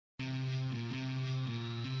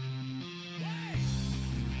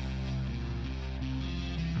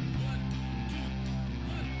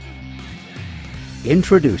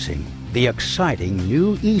Introducing the exciting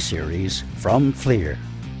new E-Series from FLIR.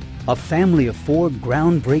 A family of 4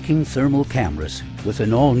 groundbreaking thermal cameras with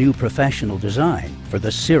an all-new professional design for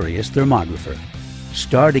the serious thermographer.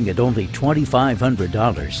 Starting at only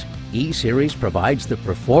 $2,500, E-Series provides the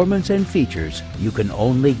performance and features you can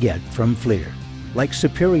only get from FLIR, like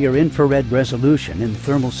superior infrared resolution and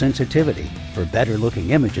thermal sensitivity for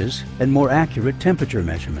better-looking images and more accurate temperature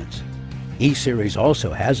measurements. E-Series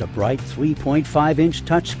also has a bright 3.5-inch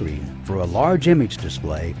touchscreen for a large image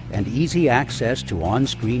display and easy access to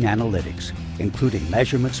on-screen analytics, including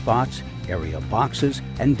measurement spots, area boxes,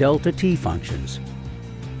 and Delta T functions.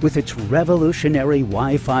 With its revolutionary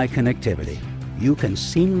Wi-Fi connectivity, you can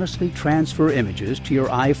seamlessly transfer images to your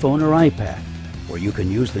iPhone or iPad, or you can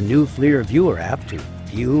use the new FLIR Viewer app to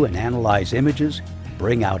view and analyze images,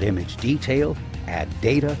 bring out image detail, add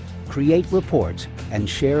data, create reports, and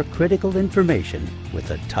share critical information with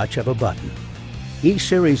the touch of a button.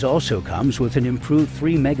 E-Series also comes with an improved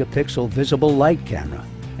 3-megapixel visible light camera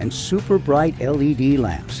and super bright LED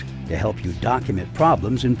lamps to help you document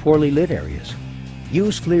problems in poorly lit areas.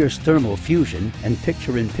 Use FLIR's thermal fusion and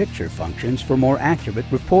picture-in-picture functions for more accurate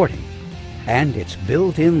reporting. And its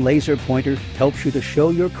built-in laser pointer helps you to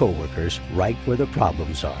show your coworkers right where the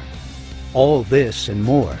problems are. All this and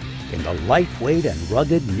more in the lightweight and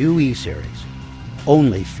rugged new E-Series.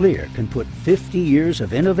 Only FLIR can put 50 years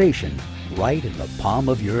of innovation right in the palm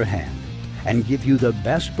of your hand and give you the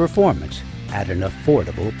best performance at an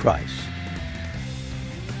affordable price.